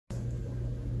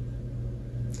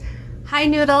Hi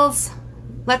Noodles!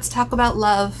 Let's talk about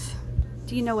love.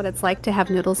 Do you know what it's like to have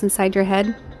noodles inside your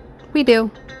head? We do.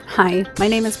 Hi, my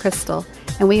name is Crystal,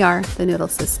 and we are the Noodle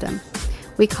System.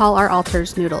 We call our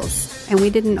alters noodles, and we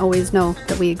didn't always know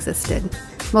that we existed.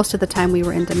 Most of the time we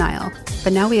were in denial,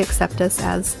 but now we accept us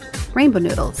as rainbow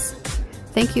noodles.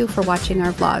 Thank you for watching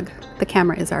our vlog. The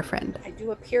camera is our friend. I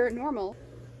do appear normal.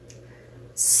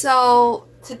 So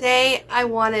today I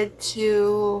wanted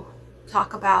to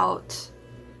talk about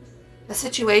a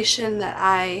situation that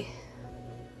I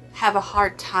have a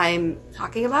hard time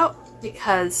talking about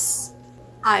because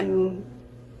I'm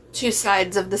two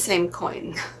sides of the same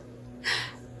coin.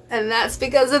 And that's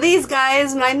because of these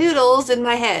guys, my noodles in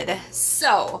my head.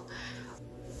 So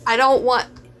I don't want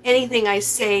anything I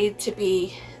say to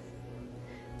be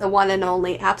the one and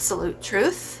only absolute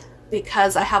truth,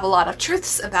 because I have a lot of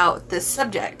truths about this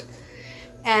subject.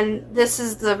 And this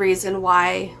is the reason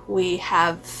why we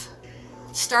have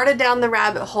started down the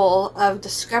rabbit hole of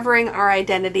discovering our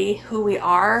identity, who we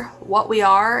are,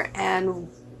 and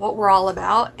what we're all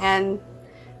about. And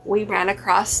we ran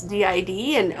across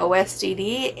D.I.D. and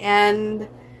OSDD, and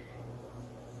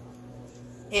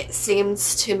it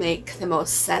seems to make the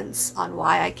most sense on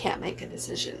why I can't make a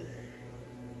decision.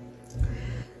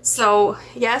 So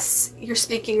yes, you're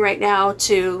speaking right now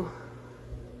to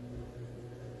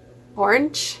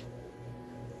Orange,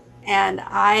 and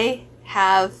I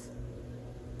have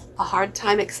a hard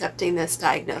time accepting this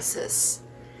diagnosis.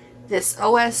 This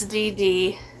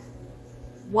OSDD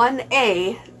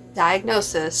 1A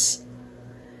diagnosis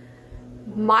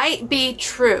might be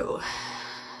true,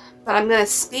 but I'm going to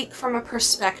speak from a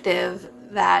perspective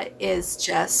that is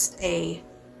just a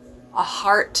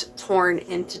heart torn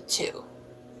into two.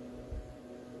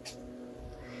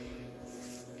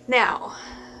 Now,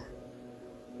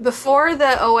 before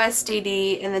the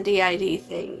OSDD and the d.i.d.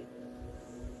 thing,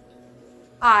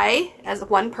 I, as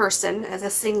one person, as a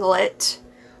singlet,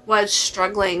 was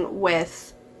struggling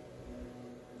with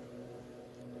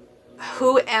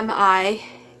who am I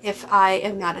if I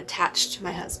am not attached to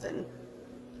my husband.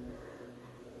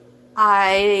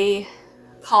 I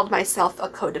called myself a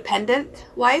codependent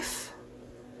wife.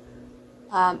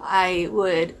 I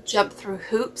would jump through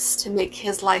hoops to make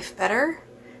his life better,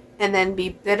 and then be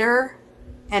bitter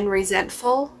and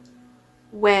resentful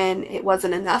when it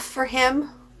wasn't enough for him,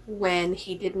 when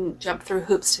he didn't jump through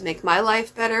hoops to make my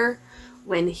life better,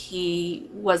 when he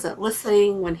wasn't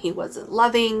listening, when he wasn't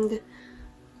loving.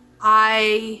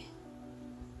 I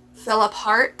fell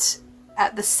apart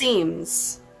at the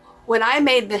seams. When I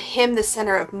made him the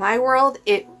center of my world,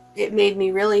 it made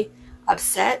me really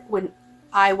upset when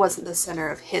I wasn't the center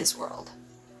of his world.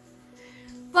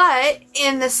 But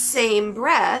in the same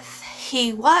breath,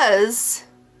 he was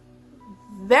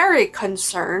very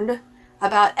concerned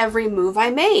about every move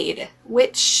I made,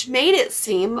 which made it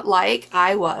seem like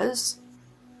I was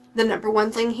the number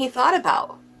one thing he thought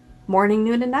about, morning,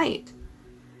 noon, and night.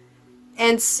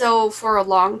 And so for a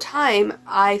long time,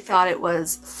 I thought it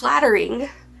was flattering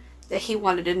that he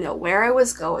wanted to know where I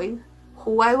was going,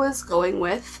 who I was going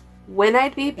with, when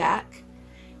I'd be back.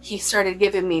 He started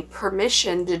giving me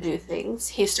permission to do things.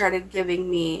 He started giving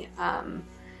me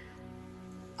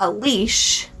a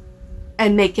leash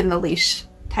and making the leash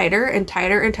tighter and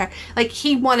tighter and tighter. Like,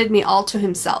 he wanted me all to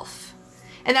himself.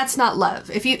 And that's not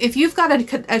love. If you've got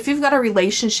a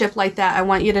relationship like that, I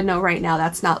want you to know right now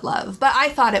that's not love. But I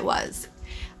thought it was.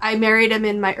 I married him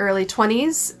in my early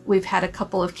 20s. We've had a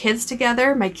couple of kids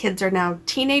together. My kids are now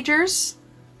teenagers,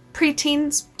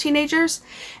 preteens, teenagers,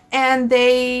 and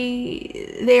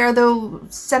they are the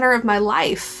center of my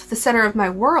life, the center of my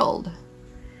world.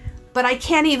 But I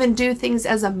can't even do things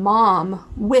as a mom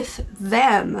with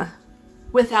them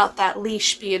without that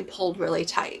leash being pulled really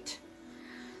tight.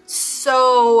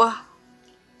 So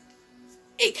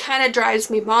it kind of drives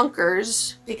me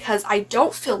bonkers because I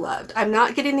don't feel loved. I'm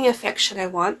not getting the affection I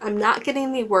want. I'm not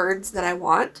getting the words that I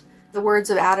want, the words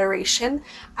of adoration.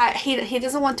 He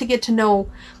doesn't want to get to know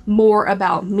more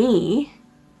about me,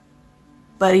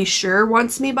 but he sure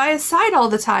wants me by his side all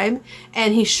the time,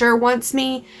 and he sure wants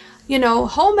me, you know,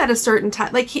 home at a certain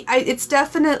time. Like, it's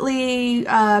definitely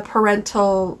a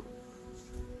parental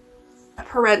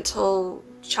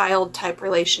child type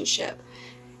relationship.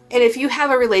 And if you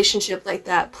have a relationship like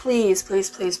that, please, please,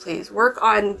 please, please work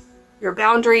on your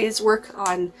boundaries, work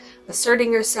on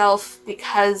asserting yourself,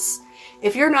 because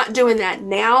if you're not doing that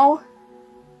now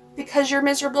because you're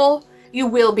miserable, you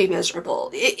will be miserable.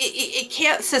 It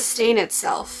can't sustain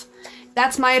itself.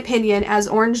 That's my opinion as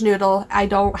Orange Noodle. I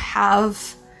don't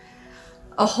have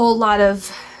a whole lot of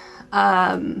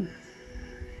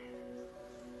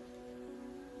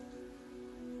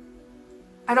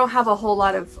I don't have a whole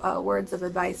lot of words of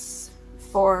advice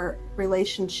for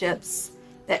relationships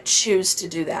that choose to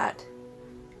do that.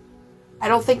 I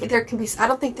don't think there can be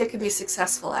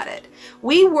successful at it.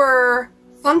 We were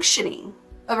functioning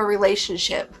of a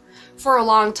relationship for a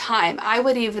long time. I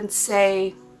would even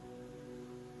say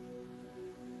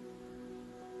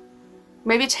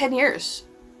maybe 10 years.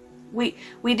 We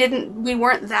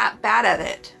weren't that bad at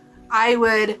it. I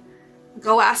would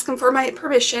go ask him for my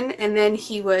permission, and then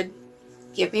he would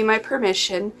give me my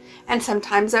permission, and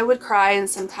sometimes I would cry, and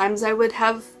sometimes I would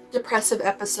have depressive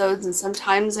episodes, and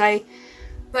sometimes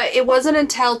but it wasn't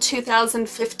until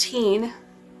 2015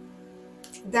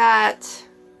 that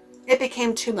it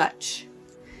became too much.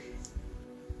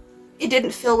 It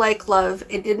didn't feel like love.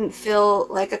 It didn't feel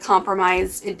like a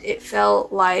compromise. It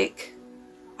felt like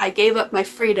I gave up my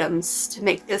freedoms to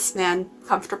make this man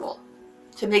comfortable,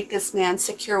 to make this man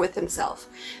secure with himself,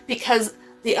 because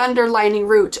the underlining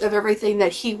root of everything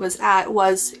that he was at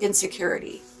was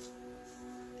insecurity.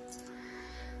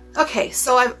 Okay,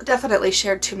 so I've definitely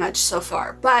shared too much so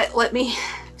far, but let me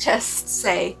just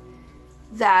say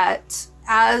that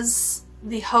as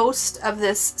the host of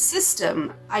this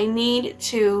system, I need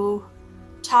to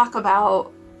talk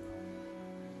about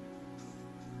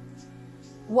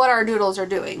what our noodles are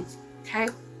doing, okay?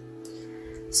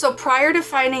 So prior to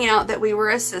finding out that we were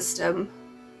a system,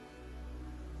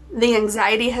 the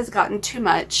anxiety has gotten too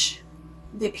much.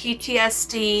 The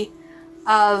PTSD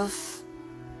of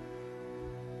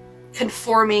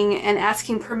conforming and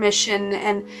asking permission,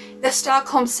 and the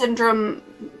Stockholm Syndrome,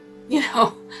 you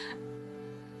know,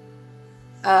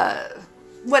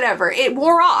 whatever, it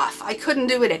wore off. I couldn't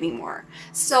do it anymore.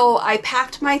 So I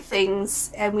packed my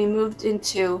things and I moved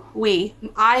into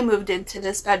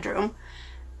this bedroom,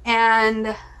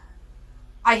 and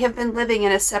I have been living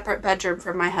in a separate bedroom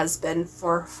from my husband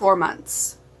for 4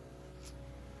 months.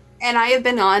 And I have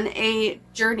been on a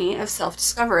journey of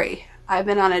self-discovery. I've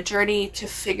been on a journey to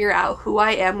figure out who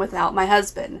I am without my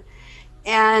husband.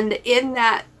 And in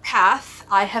that path,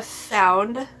 I have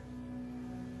found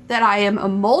that I am a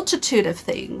multitude of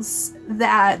things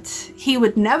that he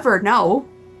would never know.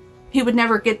 He would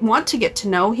never want to get to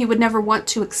know. He would never want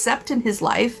to accept in his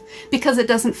life because it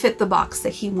doesn't fit the box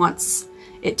that he wants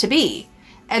it to be.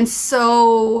 And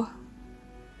so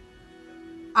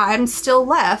I'm still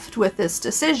left with this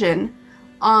decision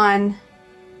on,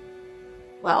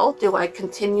 well, do I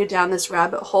continue down this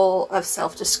rabbit hole of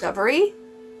self-discovery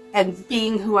and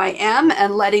being who I am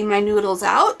and letting my noodles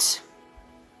out?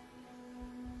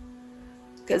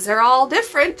 Because they're all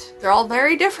different. They're all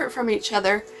very different from each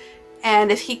other. And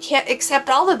if he can't accept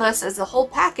all of us as the whole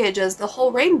package, as the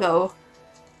whole rainbow,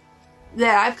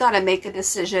 then I've got to make a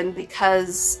decision,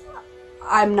 because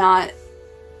I'm not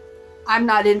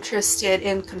interested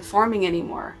in conforming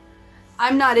anymore.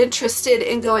 I'm not interested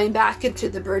in going back into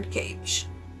the birdcage.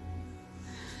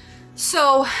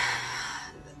 So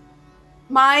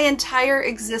my entire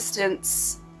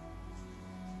existence,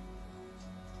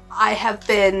 I have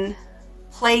been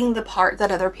playing the part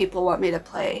that other people want me to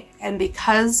play. And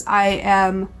because I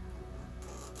am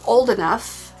old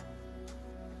enough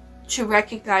to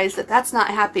recognize that that's not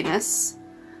happiness.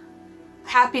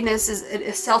 Happiness is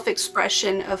a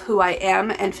self-expression of who I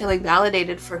am and feeling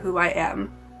validated for who I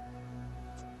am.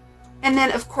 And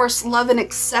then, of course, love and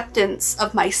acceptance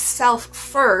of myself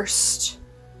first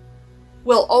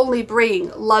will only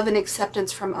bring love and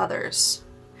acceptance from others.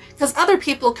 Because other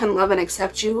people can love and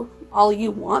accept you all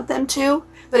you want them to,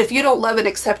 but if you don't love and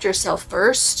accept yourself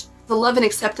first, the love and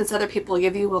acceptance other people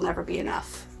give you will never be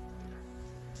enough.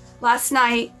 Last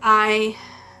night, I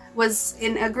was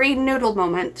in a green noodle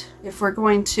moment, if we're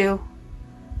going to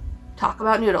talk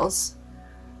about noodles.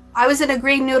 I was in a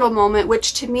green noodle moment,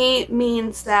 which to me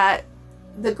means that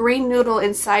the green noodle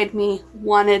inside me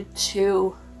wanted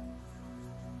to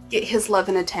get his love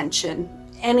and attention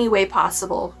any way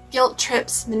possible. Guilt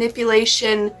trips,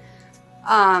 manipulation,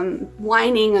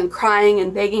 whining and crying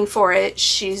and begging for it.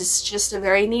 She's just a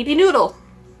very needy noodle.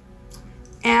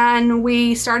 And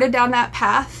we started down that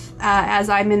path as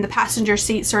I'm in the passenger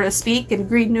seat, so to speak, and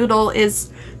Green Noodle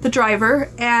is the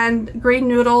driver, and Green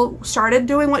Noodle started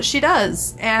doing what she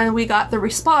does, and we got the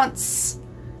response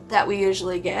that we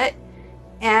usually get,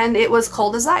 and it was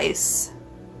cold as ice.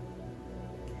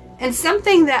 And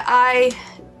something that I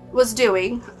was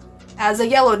doing as a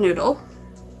yellow noodle,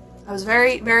 I was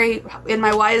very, very in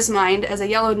my wise mind as a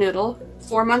yellow noodle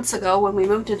 4 months ago when we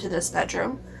moved into this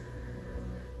bedroom,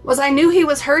 was I knew he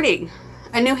was hurting.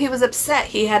 I knew he was upset.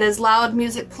 He had his loud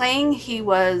music playing. He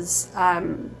was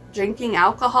drinking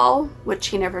alcohol, which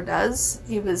he never does.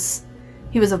 He was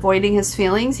avoiding his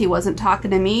feelings. He wasn't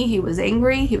talking to me. He was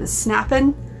angry. He was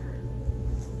snapping.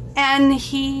 And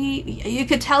you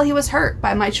could tell he was hurt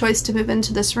by my choice to move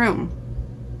into this room.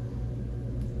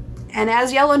 And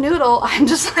as Yellow Noodle, I'm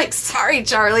just like, sorry,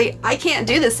 Charlie, I can't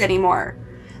do this anymore.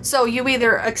 So you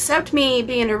either accept me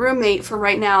being a roommate for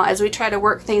right now as we try to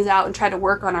work things out and try to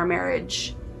work on our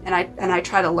marriage, and I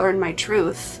try to learn my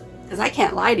truth, because I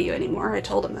can't lie to you anymore. I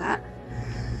told him that.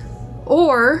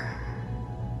 Or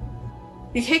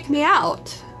you kick me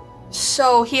out.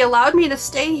 So he allowed me to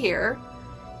stay here,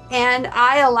 and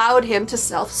I allowed him to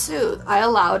self-soothe. I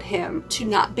allowed him to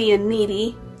not be a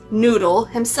needy noodle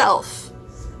himself.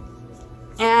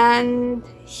 And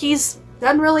he's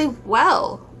done really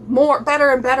well.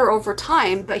 Better and better over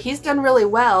time, but he's done really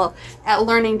well at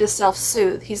learning to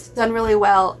self-soothe. He's done really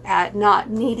well at not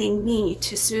needing me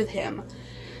to soothe him.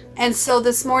 And so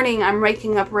this morning I'm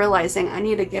waking up realizing I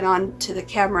need to get on to the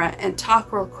camera and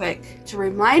talk real quick to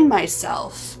remind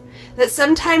myself that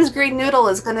sometimes Green Noodle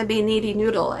is going to be needy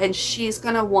Noodle, and she's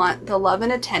going to want the love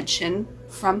and attention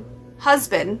from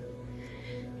husband.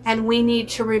 And we need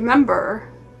to remember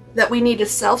that we need to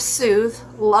self-soothe,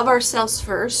 love ourselves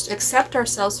first, accept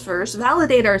ourselves first,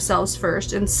 validate ourselves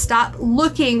first, and stop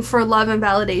looking for love and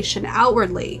validation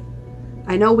outwardly.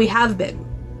 I know we have been,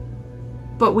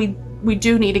 but we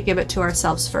do need to give it to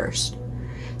ourselves first.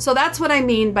 So that's what I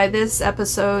mean by this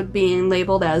episode being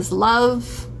labeled as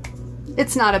love.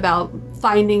 It's not about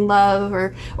finding love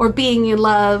or being in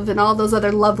love and all those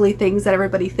other lovely things that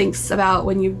everybody thinks about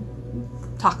when you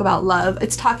talk about love.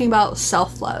 It's talking about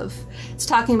self-love. It's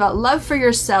talking about love for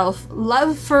yourself,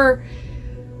 love for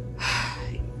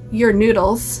your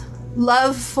noodles,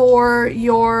 love for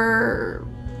your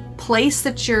place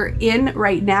that you're in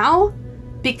right now,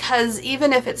 because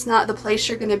even if it's not the place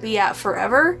you're going to be at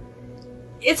forever,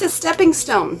 it's a stepping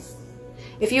stone.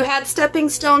 If you had stepping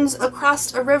stones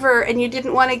across a river and you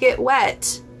didn't want to get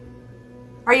wet,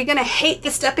 are you going to hate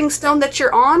the stepping stone that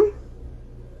you're on?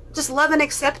 Just love and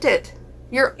accept it.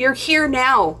 You're here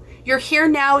now. You're here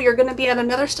now. You're going to be at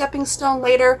another stepping stone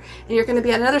later, and you're going to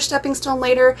be at another stepping stone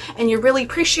later, and you really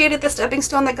appreciated the stepping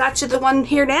stone that got you the one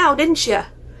here now, didn't you?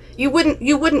 You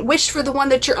wouldn't wish for the one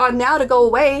that you're on now to go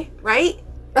away, right?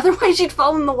 Otherwise you'd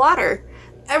fall in the water.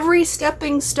 Every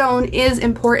stepping stone is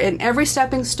important. Every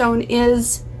stepping stone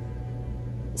is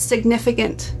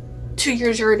significant to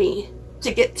your journey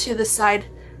to get to the side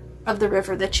of the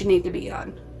river that you need to be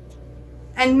on.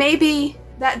 And maybe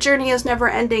that journey is never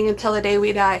ending until the day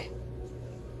we die.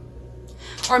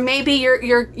 Or maybe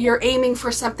you're aiming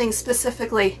for something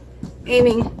specifically.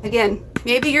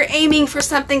 Maybe you're aiming for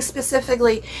something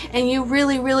specifically, and you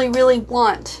really, really, really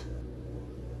want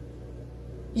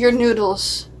your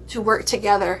noodles to work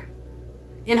together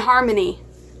in harmony,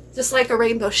 just like a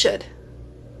rainbow should.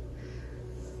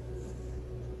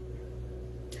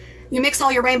 You mix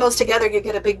all your rainbows together, you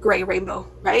get a big gray rainbow,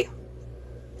 right?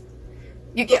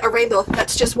 You get a rainbow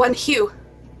that's just one hue.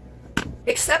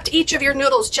 Accept each of your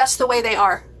noodles just the way they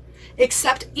are.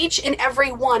 Accept each and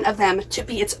every one of them to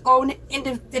be its own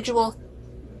individual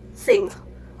thing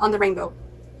on the rainbow.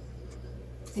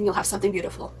 And you'll have something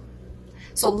beautiful.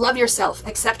 So love yourself,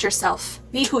 accept yourself,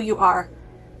 be who you are,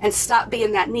 and stop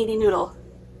being that needy noodle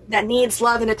that needs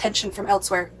love and attention from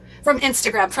elsewhere. From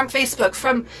Instagram, from Facebook,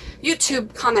 from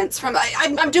YouTube comments,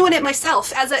 I'm doing it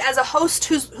myself as a host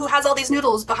who has all these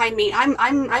noodles behind me.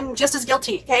 I'm just as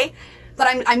guilty, okay?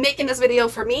 But I'm making this video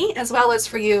for me as well as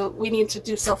for you. We need to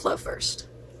do self-love first.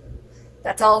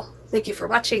 That's all. Thank you for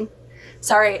watching.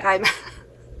 Sorry, I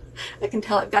can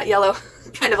tell I've got yellow.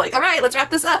 Kind of like, all right, let's wrap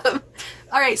this up.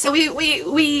 All right, so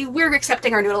we're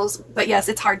accepting our noodles, but yes,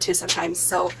 it's hard to sometimes.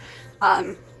 So,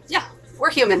 yeah,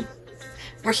 we're human.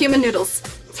 We're human noodles.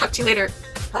 Talk to you later.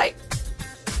 Bye.